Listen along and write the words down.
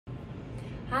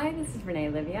Hi, this is Renee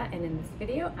Olivia, and in this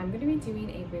video I'm going to be doing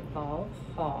a Revolve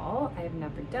haul. I have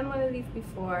never done one of these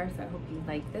before, so I hope you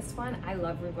like this one. I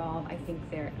love Revolve. I think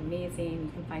they're amazing.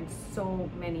 You can find so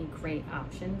many great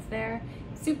options there.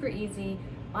 Super easy,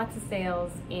 lots of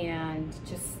sales, and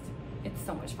just, it's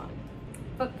so much fun.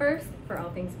 But first, for all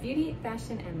things beauty,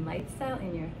 fashion, and lifestyle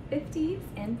in your 50s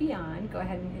and beyond, go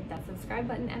ahead and hit that subscribe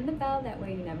button and the bell. That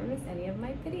way you never miss any of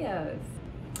my videos.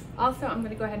 Also, I'm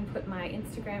going to go ahead and put my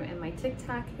Instagram and my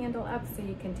TikTok handle up so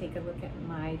you can take a look at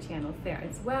my channels there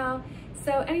as well.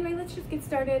 So anyway, let's just get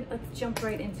started. Let's jump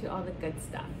right into all the good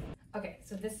stuff. Okay,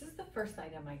 so this is the first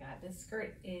item I got. This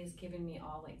skirt is giving me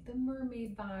all like the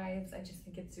mermaid vibes. I just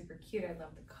think it's super cute. I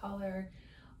love the color.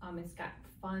 It's got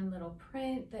fun little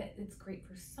print that it's great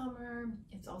for summer.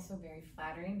 It's also very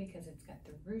flattering because it's got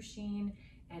the ruching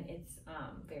and it's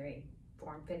very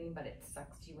form-fitting, but it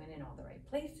sucks you in all the right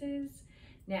places.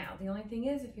 Now, the only thing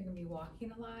is, if you're gonna be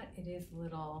walking a lot, it is a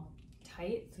little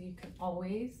tight, so you can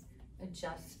always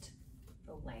adjust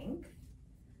the length.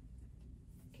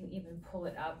 You can even pull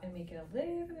it up and make it a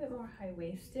little bit more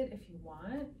high-waisted if you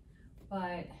want,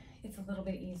 but it's a little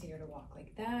bit easier to walk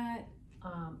like that.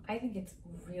 I think it's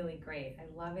really great.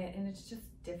 I love it, and it's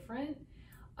just different.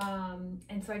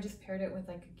 And so I just paired it with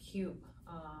like a cute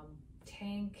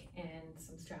tank and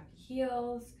some strappy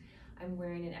heels. I'm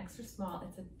wearing an extra small.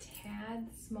 It's a tad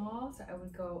small, so I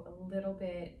would go a little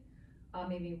bit,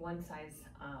 maybe one size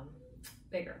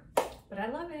bigger, but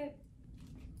I love it.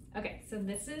 Okay, so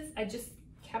this is, I just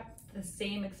kept the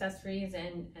same accessories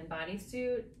and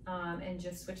bodysuit and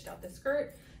just switched out the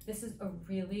skirt. This is a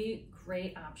really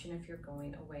great option if you're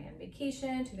going away on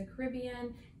vacation to the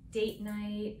Caribbean, date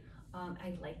night.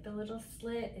 I like the little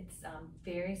slit. It's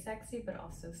very sexy, but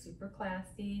also super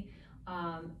classy.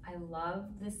 I love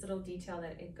this little detail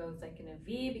that it goes like in a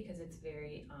V because it's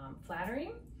very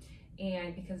flattering,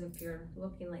 and because if you're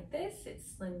looking like this, it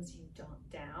slims you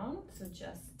down, so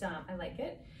just I like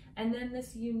it. And then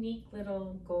this unique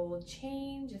little gold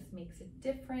chain just makes it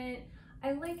different.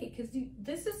 I like it because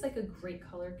this is like a great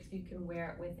color because you can wear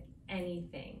it with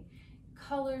anything.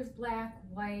 Colors, black,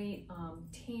 white,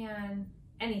 tan,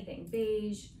 anything,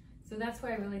 beige. So that's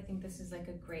why I really think this is like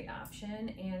a great option,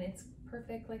 and it's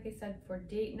perfect, like I said, for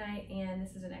date night. And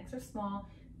this is an extra small,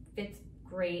 fits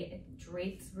great, it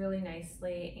drapes really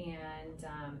nicely,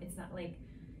 and it's not like,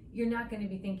 you're not going to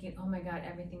be thinking, oh my god,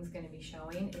 everything's going to be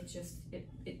showing. It's just,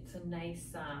 it's a nice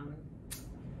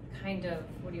kind of,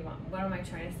 what do you want, what am I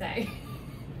trying to say?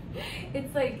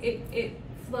 It's like, it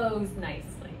flows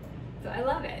nicely, so I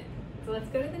love it. So let's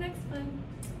go to the next one.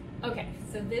 Okay,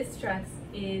 so this dress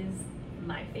is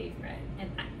my favorite,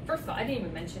 and first of all, I didn't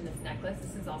even mention this necklace.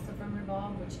 This is also from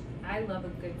Revolve, which I love a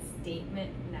good statement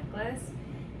necklace,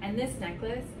 and this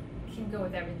necklace can go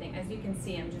with everything. As you can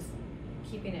see, I'm just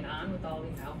keeping it on with all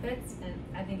these outfits, and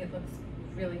I think it looks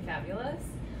really fabulous.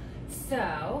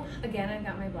 So again, I've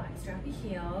got my black strappy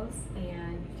heels,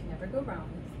 and you can never go wrong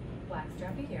with black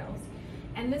strappy heels.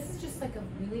 And this is just like a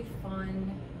really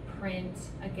fun print.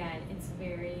 Again, it's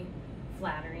very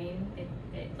flattering.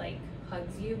 It like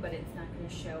hugs you, but it's not going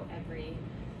to show every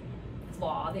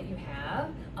flaw that you have.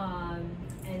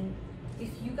 And if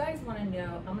you guys want to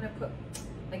know, I'm going to put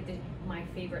like my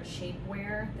favorite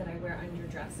shapewear that I wear under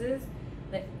dresses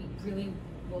that really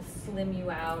will slim you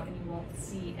out and you won't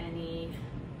see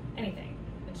anything.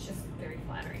 It's just very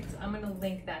flattering. So I'm going to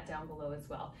link that down below as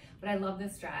well. But I love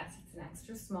this dress. It's an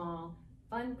extra small,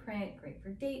 fun print, great for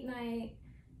date night,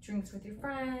 drinks with your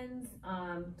friends.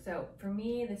 So for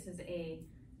me, this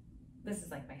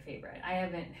is like my favorite. I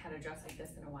haven't had a dress like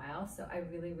this in a while, so I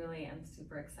really am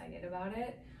super excited about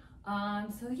it.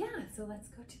 So yeah, so let's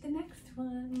go to the next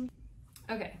one.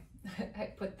 Okay, I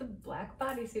put the black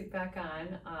bodysuit back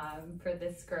on for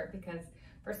this skirt because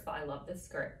first of all, I love this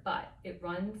skirt, but it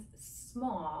runs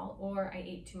small, or I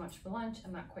ate too much for lunch.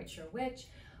 I'm not quite sure which,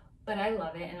 but I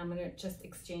love it, and I'm gonna just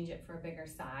exchange it for a bigger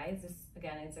size. This,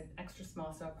 again, is an extra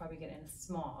small, so I'll probably get in a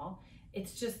small.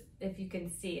 It's just, if you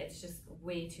can see, it's just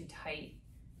way too tight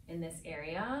in this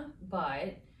area,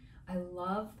 but I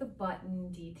love the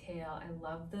button detail. I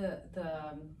love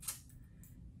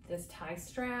this tie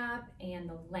strap and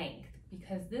the length,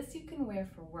 because this you can wear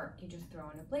for work. You just throw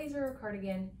in a blazer or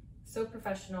cardigan, so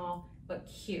professional, but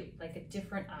cute, like a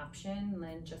different option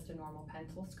than just a normal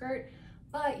pencil skirt.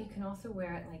 But you can also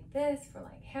wear it like this for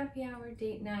like happy hour,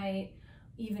 date night,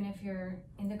 even if you're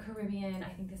in the Caribbean. I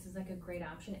think this is like a great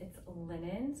option. It's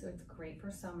linen, so it's great for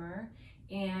summer.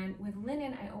 And with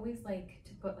linen, I always like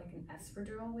to put like an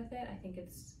espadrille with it. I think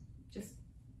it's just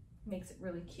makes it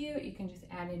really cute. You can just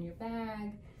add in your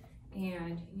bag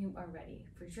and you are ready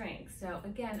for drinks. So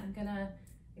again, I'm gonna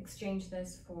exchange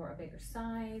this for a bigger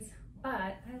size, but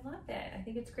I love it. I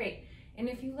think it's great. And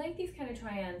if you like these kind of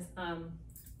try-ons,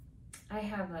 I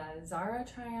have a Zara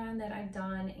try-on that I've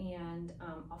done, and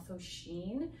also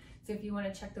SHEIN. So if you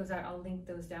want to check those out, I'll link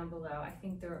those down below. I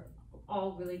think they're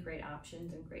all really great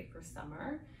options and great for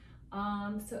summer.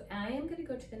 So I am going to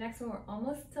go to the next one. We're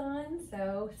almost done,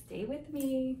 so stay with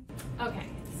me. Okay,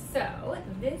 so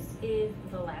this is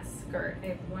the last skirt. I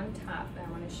have one top that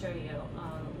I want to show you,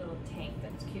 a little tank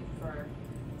that's cute for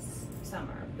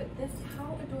summer. But this,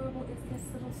 how adorable is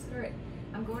this little skirt?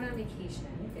 I'm going on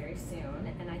vacation very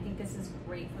soon, and I think this is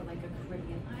great for like a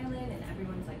Caribbean island, and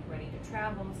everyone's like ready to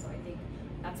travel. So I think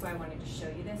that's why I wanted to show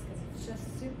you this, because it's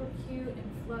just super cute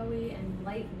and flowy and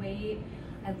lightweight.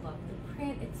 I love the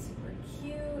print, it's super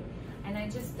cute. And I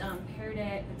just paired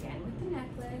it again with the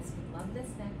necklace. I love this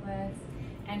necklace,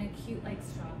 and a cute like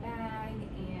straw bag,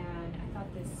 and I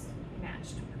thought this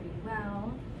matched pretty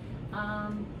well.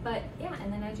 But yeah,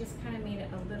 and then I just kind of made it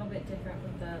a little bit different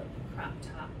with the crop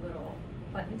top little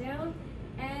button down,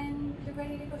 and you're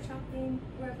ready to go shopping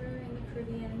wherever in the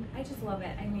Caribbean. I just love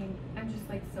it. I mean, I'm just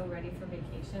like so ready for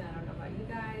vacation. I don't know about you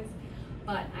guys,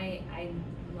 but I'm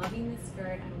loving this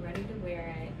skirt. I'm ready to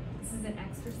wear it. This is an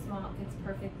extra small, it fits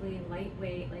perfectly,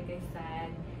 lightweight, like I said,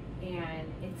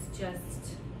 and it's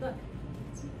just, look,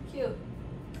 super cute.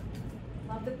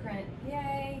 Love the print,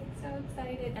 yay, so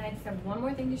excited. And I just have one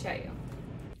more thing to show you.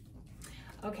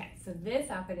 Okay, so this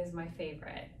outfit is my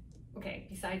favorite. Okay,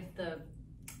 besides the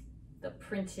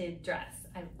printed dress,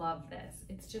 I love this.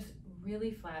 It's just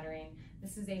really flattering.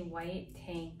 This is a white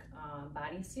tank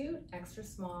bodysuit, extra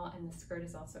small, and the skirt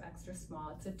is also extra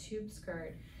small. It's a tube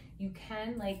skirt. You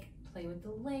can like play with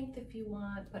the length if you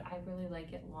want, but I really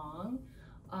like it long.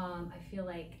 I feel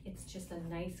like it's just a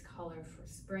nice color for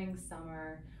spring,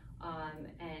 summer,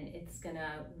 and it's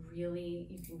gonna really,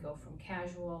 you can go from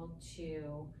casual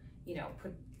to, you know,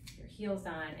 put your heels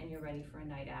on and you're ready for a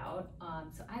night out.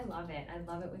 So I love it. I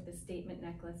love it with the statement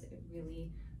necklace. It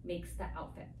really makes the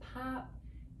outfit pop.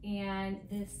 And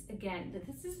this, again,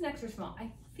 this is an extra small.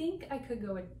 I think I could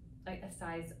go like a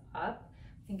size up.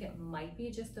 I think it might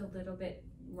be just a little bit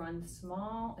run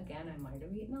small. Again, I might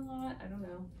have eaten a lot, I don't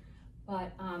know.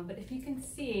 But if you can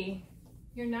see,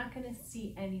 you're not gonna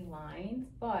see any lines,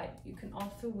 but you can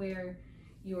also wear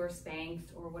your Spanx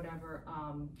or whatever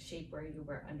shapewear you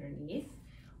wear underneath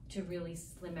to really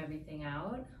slim everything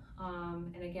out.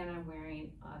 And again, I'm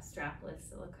wearing a strapless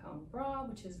silicone bra,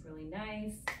 which is really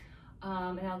nice.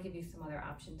 And I'll give you some other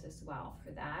options as well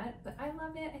for that. But I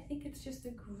love it. I think it's just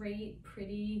a great,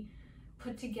 pretty,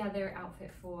 put together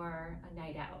outfit for a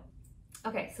night out.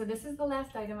 Okay, so this is the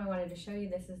last item I wanted to show you.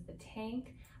 This is the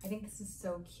tank. I think this is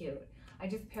so cute. I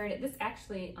just paired it. This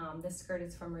actually, this skirt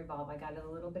is from Revolve. I got it a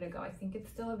little bit ago. I think it's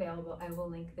still available. I will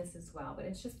link this as well. But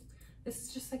it's just, this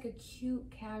is just like a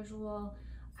cute, casual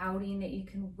outing that you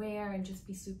can wear and just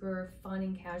be super fun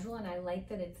and casual. And I like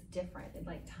that it's different. It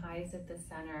like ties at the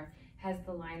center, has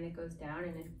the line that goes down.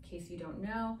 And in case you don't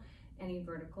know, any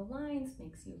vertical lines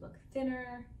makes you look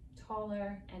thinner,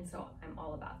 taller. And so I'm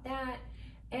all about that.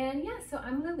 And yeah, so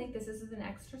I'm gonna link this. This is an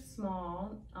extra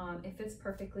small. It fits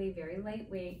perfectly, very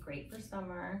lightweight, great for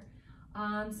summer.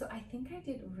 So I think I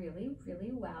did really,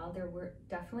 really well. There were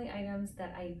definitely items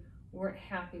that I weren't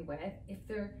happy with.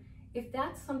 If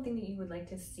that's something that you would like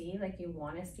to see, like you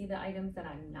wanna see the items that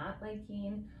I'm not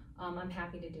liking, I'm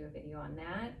happy to do a video on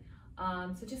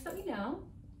that. So just let me know.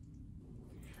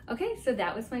 Okay, so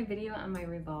that was my video on my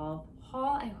Revolve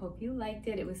haul. I hope you liked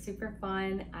it. It was super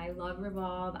fun. I love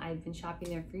Revolve. I've been shopping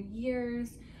there for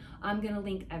years. I'm gonna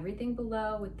link everything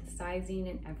below with the sizing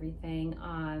and everything,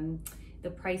 the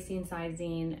pricing,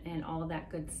 sizing, and all of that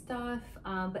good stuff.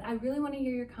 But I really wanna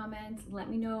hear your comments. Let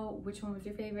me know which one was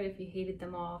your favorite, if you hated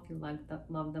them all, if you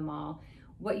loved them all,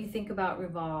 what you think about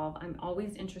Revolve. I'm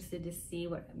always interested to see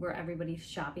where everybody's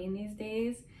shopping these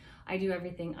days. I do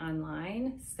everything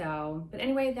online. So, but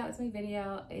anyway, that was my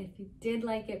video. If you did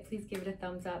like it, please give it a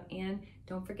thumbs up and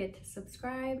don't forget to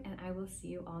subscribe, and I will see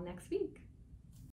you all next week.